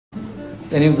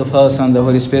In the name of the Father, Son, and the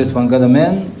Holy Spirit, one God,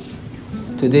 Amen.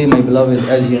 Today, my beloved,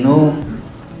 as you know,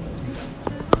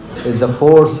 is the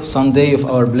fourth Sunday of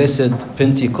our blessed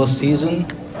Pentecost season.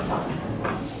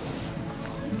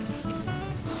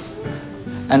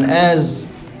 And as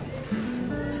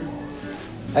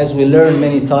we learned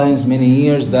many times, many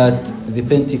years, that the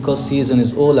Pentecost season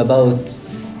is all about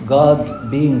God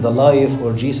being the life,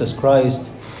 or Jesus Christ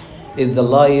is the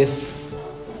life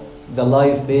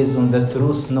based on the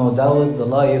truth, no doubt, the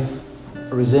life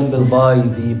resembled by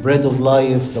the bread of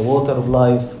life, the water of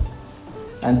life.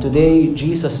 And today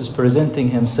Jesus is presenting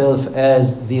himself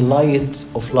as the light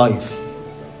of life.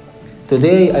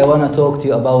 Today I want to talk to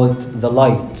you about the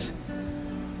light.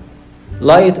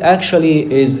 Light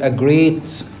actually is a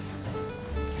great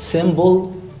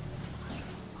symbol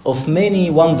of many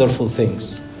wonderful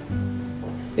things.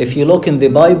 If you look in the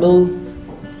Bible,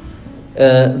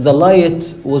 the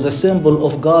light was a symbol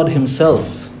of God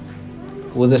himself,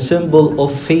 was a symbol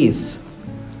of faith,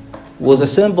 was a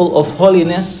symbol of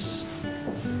holiness,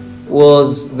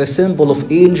 was the symbol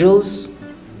of angels,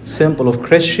 symbol of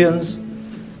Christians.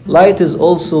 Light is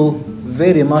also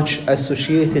very much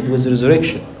associated with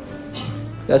resurrection.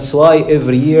 That's why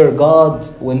every year God,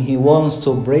 when He wants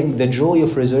to bring the joy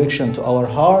of resurrection to our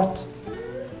heart,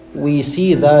 we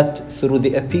see that through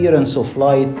the appearance of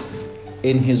light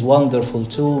in His wonderful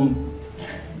tomb,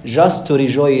 just to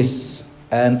rejoice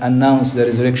and announce the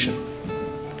resurrection.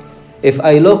 If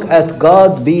I look at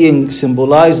God being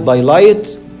symbolized by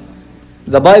light,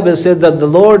 the Bible said that the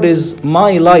Lord is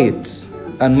my light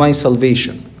and my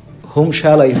salvation. Whom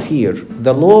shall I fear?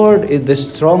 The Lord is the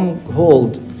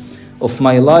stronghold of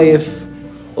my life.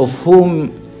 Of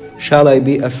whom shall I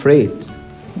be afraid?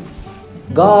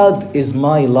 God is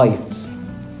my light,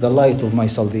 the light of my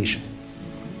salvation.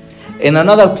 In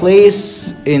another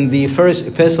place, in the first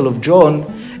epistle of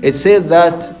John, it said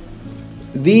that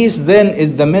this then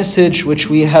is the message which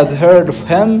we have heard of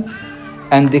Him,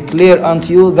 and declare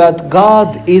unto you that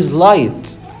God is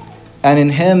light, and in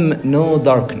Him no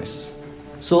darkness.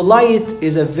 So light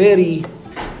is a very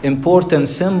important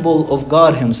symbol of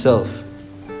God Himself.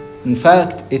 In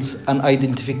fact, it's an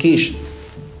identification.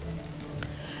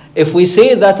 If we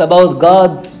say that about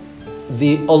God,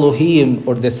 the Elohim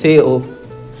or the Theo,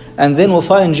 and then we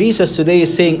find Jesus today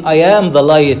saying, I am the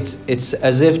light, it's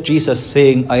as if Jesus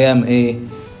saying, I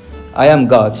am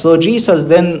God. So Jesus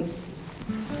then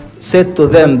said to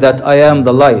them that I am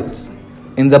the light.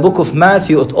 In the book of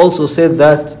Matthew, it also said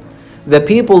that the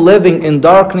people living in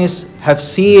darkness have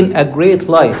seen a great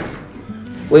light.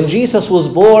 When Jesus was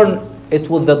born, it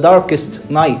was the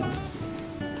darkest night.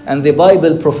 And the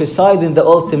Bible prophesied in the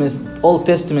Old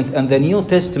Testament and the New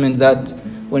Testament that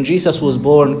when Jesus was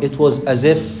born, it was as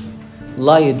if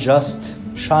light just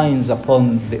shines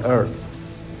upon the earth.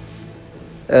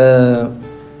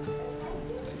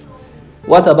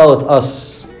 What about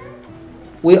us?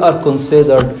 We are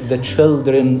considered the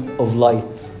children of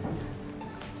light.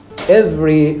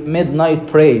 Every midnight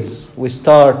praise we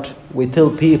tell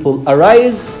people,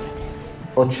 arise,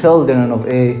 O children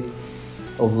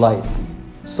of light.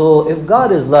 So if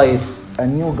God is light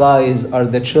and you guys are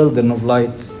the children of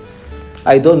light,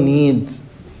 I don't need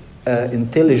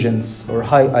intelligence or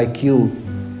high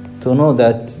IQ to know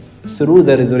that through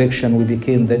the resurrection we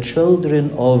became the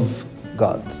children of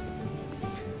God.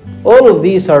 All of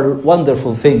these are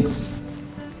wonderful things,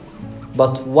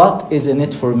 but what is in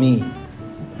it for me?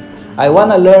 I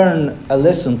want to learn a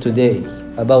lesson today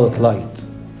about light.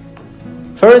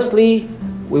 Firstly,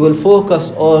 we will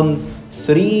focus on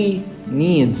 3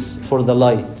 needs for the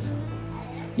light.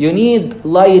 You need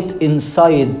light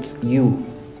inside you.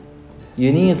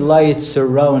 You need light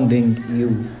surrounding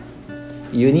you.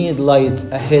 You need light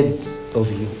ahead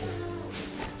of you.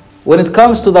 When it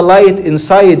comes to the light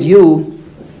inside you,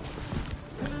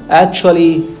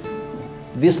 actually,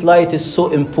 this light is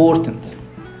so important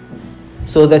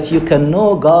so that you can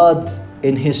know God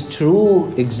in His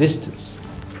true existence.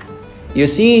 You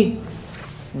see,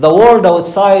 the world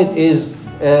outside is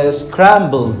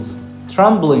scrambled,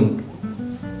 trembling,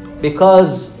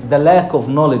 because the lack of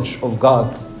knowledge of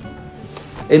God.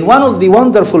 In one of the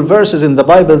wonderful verses in the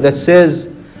Bible that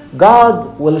says,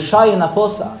 God will shine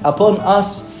upon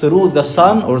us through the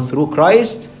Son or through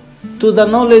Christ to the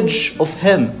knowledge of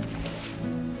Him.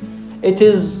 It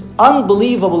is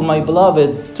unbelievable, my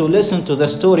beloved, to listen to the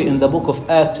story in the book of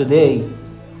Acts today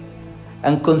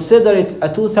and consider it a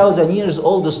 2,000 years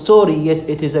old story, yet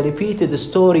it is a repeated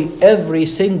story every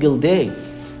single day.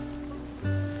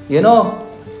 You know,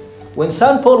 when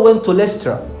St. Paul went to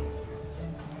Lystra,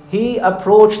 he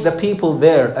approached the people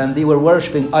there and they were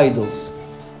worshipping idols.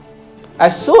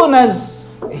 As soon as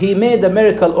he made a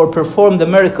miracle or performed a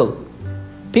miracle,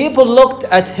 people looked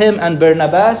at him and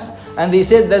Barnabas and they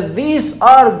said that these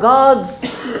are gods.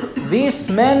 These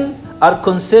men are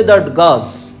considered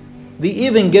gods. They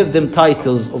even give them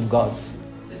titles of gods.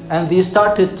 And they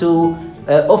started to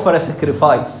offer a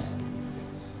sacrifice.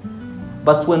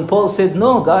 But when Paul said,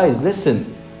 no guys, listen,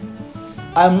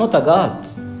 I'm not a god.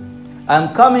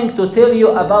 I'm coming to tell you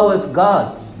about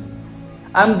God.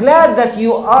 I'm glad that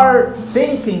you are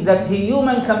thinking that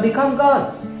human can become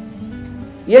gods.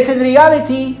 Yet in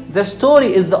reality, the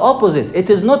story is the opposite. It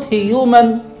is not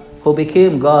human who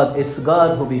became God. It's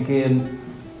God who became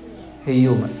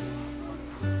human.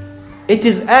 It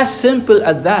is as simple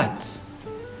as that.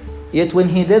 Yet when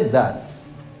he did that,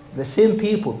 the same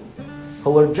people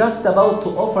who were just about to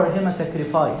offer him a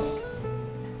sacrifice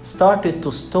started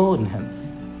to stone him.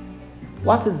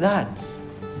 What is that?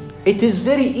 It is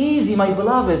very easy, my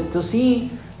beloved, to see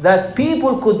that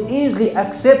people could easily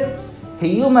accept a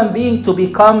human being to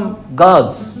become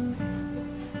gods.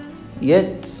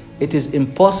 Yet, it is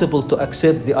impossible to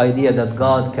accept the idea that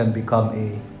God can become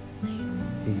a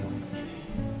human.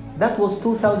 That was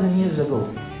 2,000 years ago.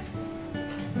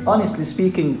 Honestly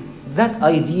speaking, that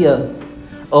idea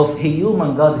of a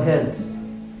human Godhead,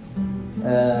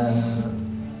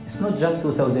 it's not just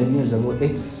 2,000 years ago,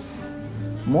 it's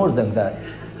more than that.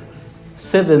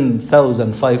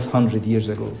 7,500 years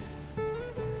ago,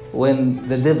 when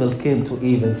the devil came to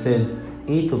Eve and said,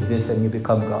 eat of this and you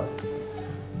become God.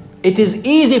 It is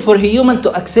easy for a human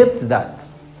to accept that.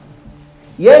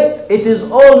 Yet it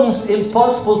is almost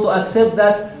impossible to accept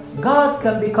that God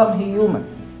can become a human.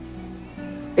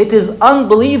 It is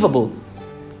unbelievable.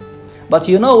 But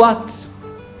you know what?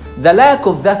 The lack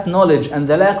of that knowledge and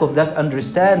the lack of that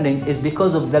understanding is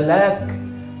because of the lack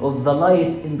of the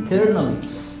light internally.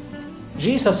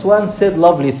 Jesus once said a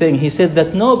lovely thing. He said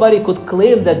that nobody could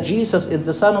claim that Jesus is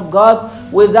the Son of God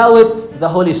without the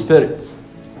Holy Spirit.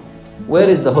 Where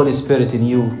is the Holy Spirit in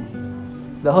you?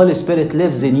 The Holy Spirit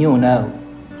lives in you now.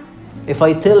 If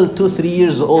I tell 2-3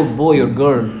 years old boy or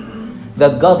girl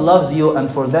that God loves you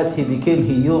and for that he became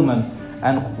a human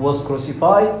and was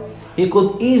crucified, he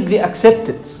could easily accept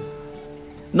it.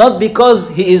 Not because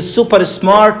he is super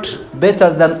smart,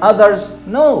 better than others.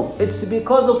 No, it's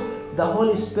because of the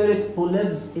Holy Spirit who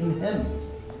lives in him.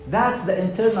 That's the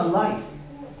internal life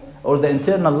or the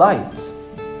internal light.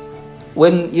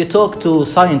 When you talk to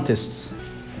scientists,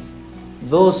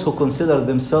 those who consider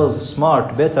themselves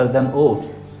smart, better than all,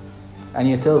 and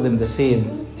you tell them the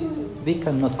same, they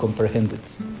cannot comprehend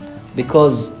it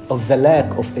because of the lack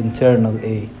of internal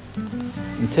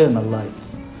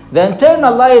light. The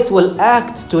internal light will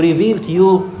act to reveal to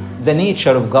you the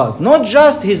nature of God. Not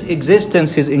just his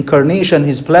existence, his incarnation,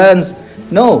 his plans.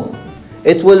 No.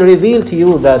 It will reveal to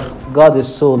you that God is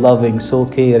so loving, so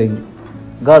caring.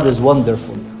 God is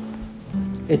wonderful.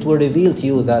 It will reveal to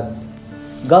you that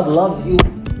God loves you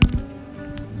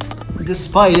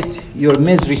despite your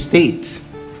misery state.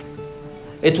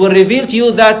 It will reveal to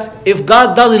you that if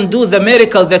God doesn't do the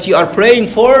miracle that you are praying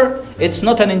for, it's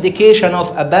not an indication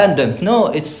of abandon. No,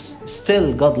 it's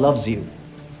still God loves you.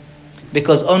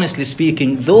 Because honestly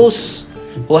speaking, those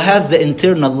who have the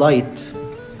internal light,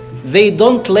 they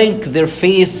don't link their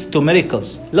faith to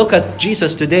miracles. Look at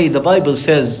Jesus today. The Bible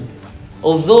says,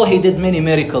 although he did many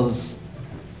miracles,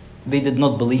 they did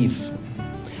not believe.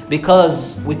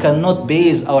 Because we cannot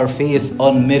base our faith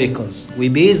on miracles. We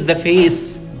base the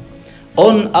faith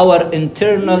on our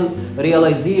internal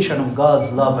realization of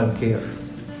God's love and care.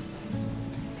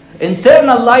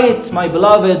 Internal light, my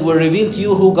beloved, will reveal to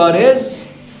you who God is.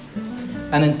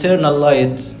 An internal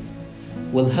light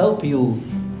will help you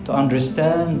to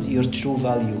understand your true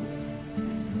value,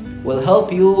 will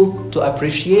help you to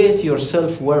appreciate your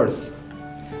self-worth,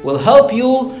 will help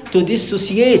you to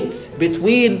dissociate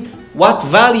between what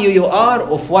value you are,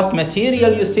 of what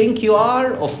material you think you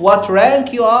are, of what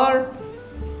rank you are.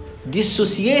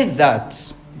 Dissociate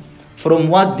that from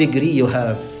what degree you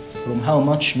have, from how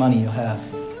much money you have,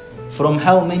 from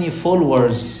how many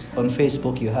followers on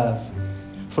Facebook you have,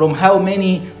 from how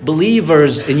many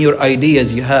believers in your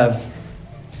ideas you have,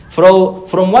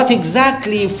 from what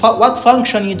exactly, what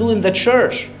function you do in the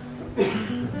church.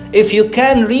 If you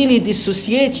can really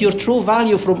dissociate your true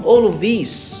value from all of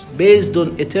these based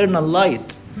on eternal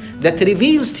light that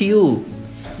reveals to you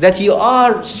that you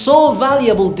are so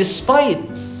valuable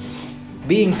despite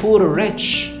being poor or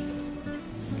rich,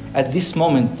 at this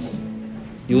moment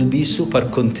you will be super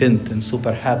content and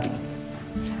super happy.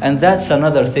 And that's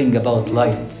another thing about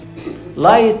light.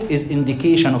 Light is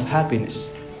indication of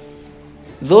happiness.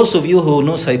 Those of you who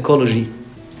know psychology,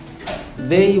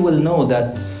 they will know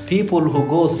that people who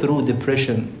go through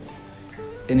depression,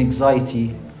 in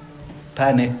anxiety,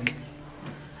 panic,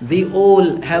 they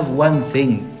all have one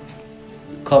thing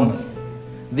common.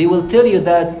 They will tell you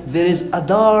that there is a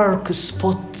dark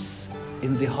spot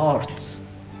in the heart.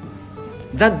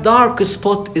 That dark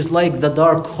spot is like the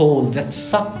dark hole that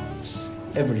sucks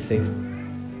everything.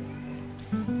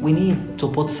 We need to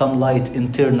put some light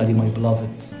internally, my beloved,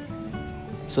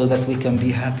 so that we can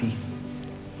be happy.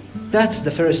 That's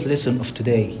the first lesson of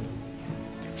today.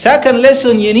 Second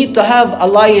lesson, you need to have a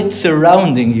light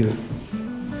surrounding you.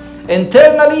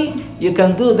 Internally, you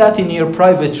can do that in your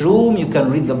private room. You can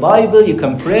read the Bible, you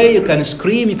can pray, you can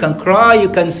scream, you can cry, you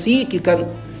can seek, you can...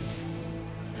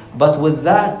 But with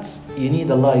that, you need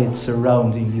a light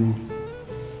surrounding you,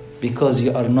 because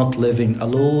you are not living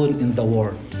alone in the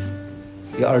world.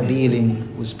 You are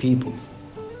dealing with people.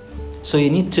 So you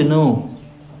need to know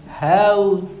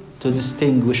how to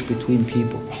distinguish between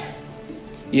people.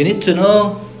 You need to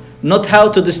know not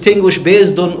how to distinguish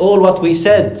based on all what we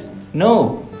said.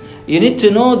 No. You need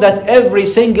to know that every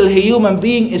single human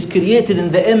being is created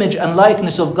in the image and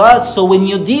likeness of God. So when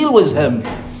you deal with him,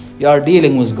 you are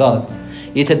dealing with God.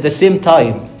 Yet at the same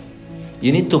time,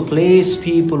 you need to place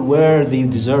people where they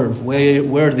deserve,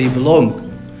 where they belong,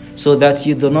 so that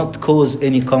you do not cause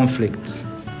any conflicts.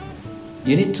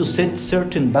 You need to set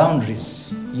certain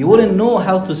boundaries. You wouldn't know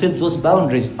how to set those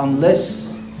boundaries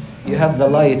unless you have the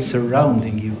light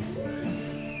surrounding you.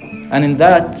 And in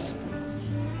that,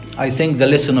 I think the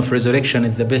lesson of resurrection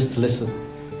is the best lesson.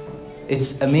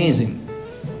 It's amazing.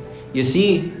 You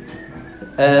see,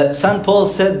 St. Paul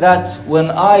said that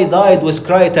when I died with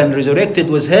Christ and resurrected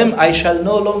with him, I shall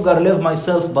no longer live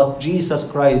myself, but Jesus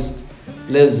Christ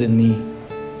lives in me.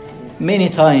 Many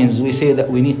times we say that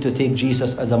we need to take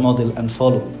Jesus as a model and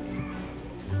follow.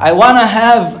 I want to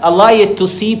have a light to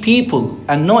see people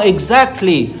and know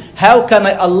exactly how can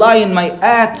I align my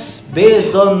acts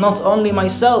based on not only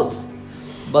myself,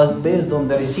 but based on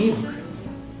the receiver.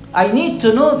 I need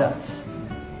to know that.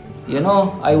 You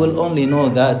know, I will only know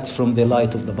that from the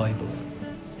light of the Bible.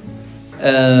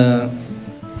 The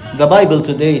Bible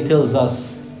today tells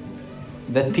us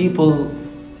that people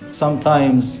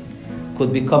sometimes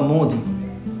could become moody,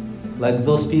 like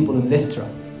those people in Lystra.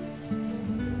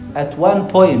 At one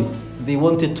point, they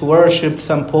wanted to worship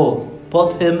St. Paul,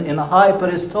 put him in a high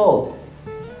pedestal.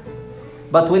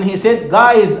 But when he said,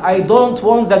 guys, I don't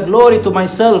want the glory to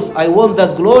myself, I want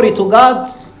that glory to God,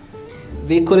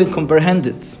 they couldn't comprehend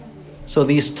it. So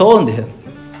they stoned him.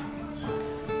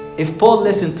 If Paul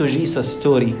listened to Jesus'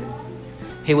 story,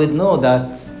 he would know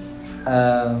that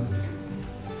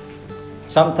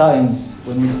sometimes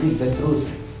when we speak the truth,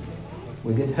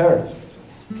 we get hurt.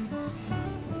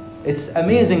 It's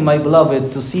amazing, my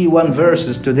beloved, to see one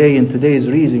verse today in today's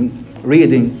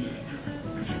reading.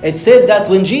 It said that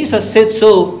when Jesus said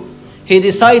so, he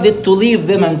decided to leave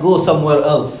them and go somewhere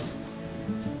else.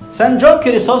 St. John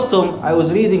Chrysostom, I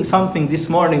was reading something this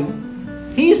morning,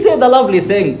 he said a lovely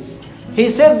thing. He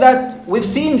said that we've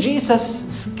seen Jesus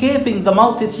escaping the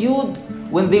multitude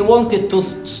when they wanted to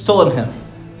stone him.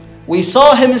 We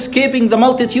saw him escaping the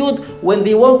multitude when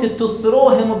they wanted to throw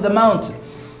him off the mountain.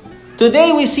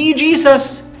 Today we see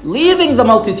Jesus leaving the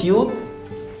multitude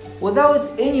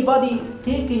without anybody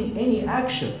taking any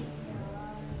action.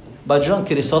 But John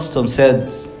Chrysostom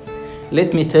said,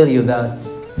 let me tell you that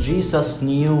Jesus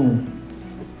knew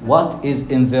what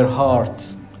is in their heart.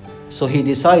 So he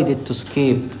decided to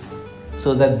escape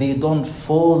so that they don't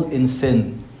fall in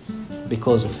sin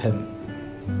because of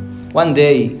him. One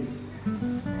day,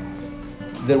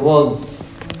 there was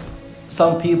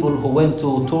some people who went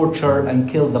to torture and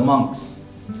kill the monks.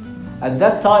 At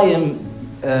that time,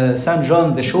 St.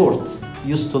 John the Short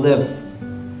used to live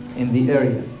in the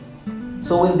area.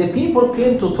 So when the people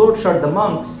came to torture the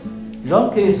monks,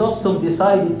 John Chrysostom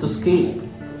decided to escape.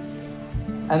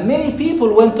 And many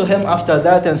people went to him after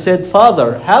that and said,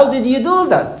 Father, how did you do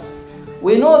that?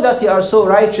 We know that you are so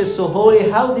righteous, so holy.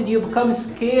 How did you become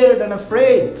scared and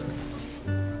afraid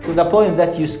to the point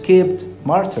that you escaped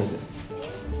martyrdom?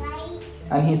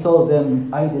 And he told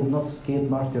them, I did not escape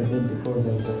martyrdom because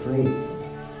I was afraid.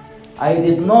 I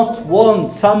did not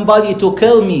want somebody to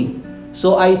kill me.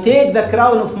 So I take the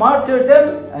crown of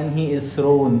martyrdom and he is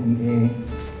thrown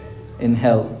in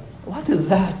hell. What is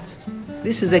that?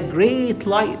 This is a great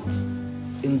light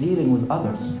in dealing with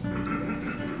others.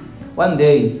 One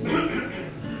day,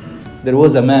 there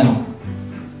was a man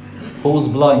who was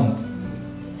blind.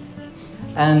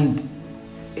 And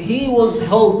he was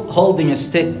holding a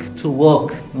stick to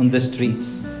walk on the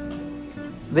streets.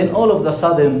 Then all of a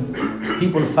sudden,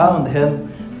 people found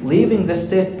him leaving the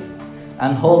stick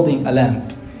and holding a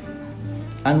lamp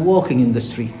and walking in the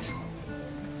streets.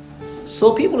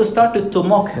 So people started to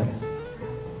mock him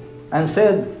and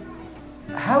said,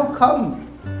 how come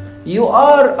you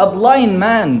are a blind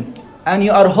man and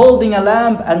you are holding a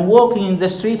lamp and walking in the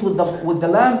street with the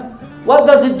lamp? What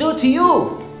does it do to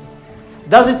you?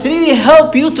 Does it really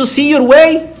help you to see your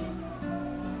way?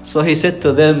 So he said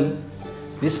to them,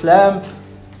 this lamp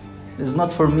is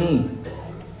not for me.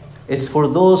 It's for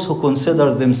those who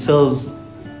consider themselves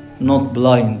not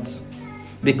blind,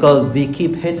 because they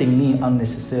keep hitting me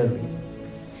unnecessarily.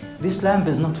 This lamp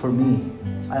is not for me.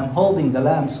 I am holding the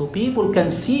lamp so people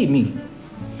can see me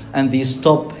and they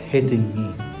stop hitting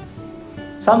me.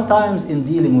 Sometimes in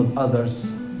dealing with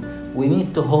others, we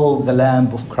need to hold the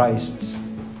lamp of Christ.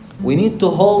 We need to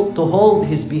hold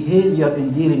his behavior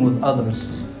in dealing with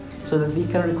others so that they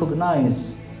can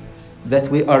recognize that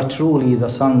we are truly the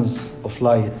sons of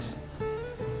light.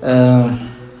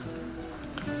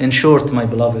 In short, my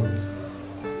beloved,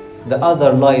 the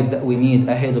other light that we need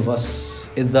ahead of us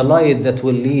is the light that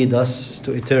will lead us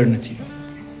to eternity.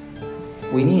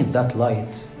 We need that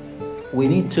light. We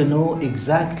need to know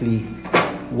exactly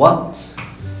what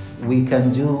we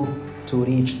can do to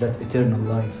reach that eternal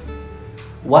life.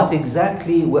 What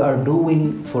exactly we are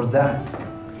doing for that.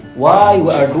 Why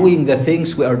we are doing the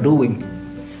things we are doing.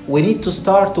 We need to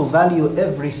start to value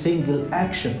every single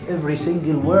action, every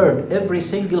single word, every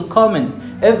single comment,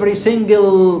 every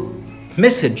single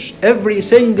message, every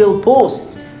single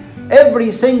post,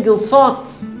 every single thought.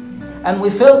 And we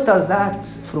filter that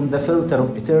from the filter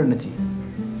of eternity,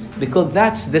 because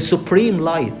that's the supreme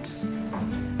light.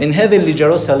 In heavenly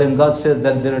Jerusalem, God said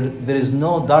that there is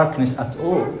no darkness at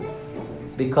all,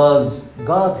 because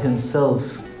God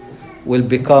himself will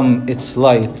become its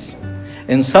light.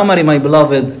 In summary, my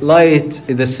beloved, light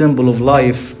is a symbol of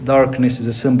life, darkness is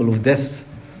a symbol of death.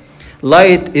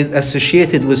 Light is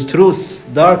associated with truth,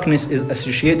 darkness is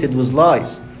associated with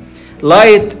lies.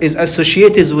 Light is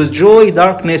associated with joy,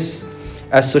 darkness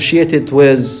associated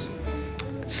with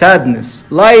sadness.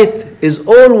 Light is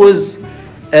always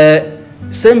a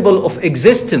symbol of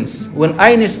existence. When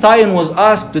Einstein was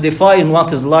asked to define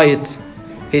what is light,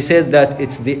 he said that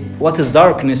what is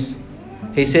darkness?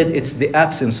 He said it's the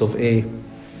absence of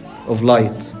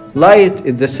light. Light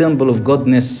is the symbol of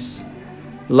goodness.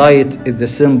 Light is the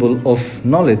symbol of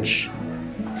knowledge.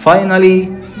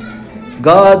 Finally,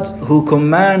 God, who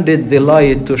commanded the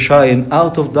light to shine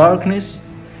out of darkness,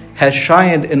 has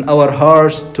shined in our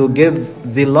hearts to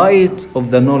give the light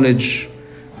of the knowledge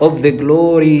of the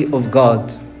glory of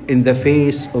God in the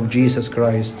face of Jesus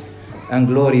Christ. And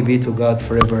glory be to God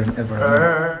forever and ever.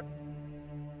 Amen.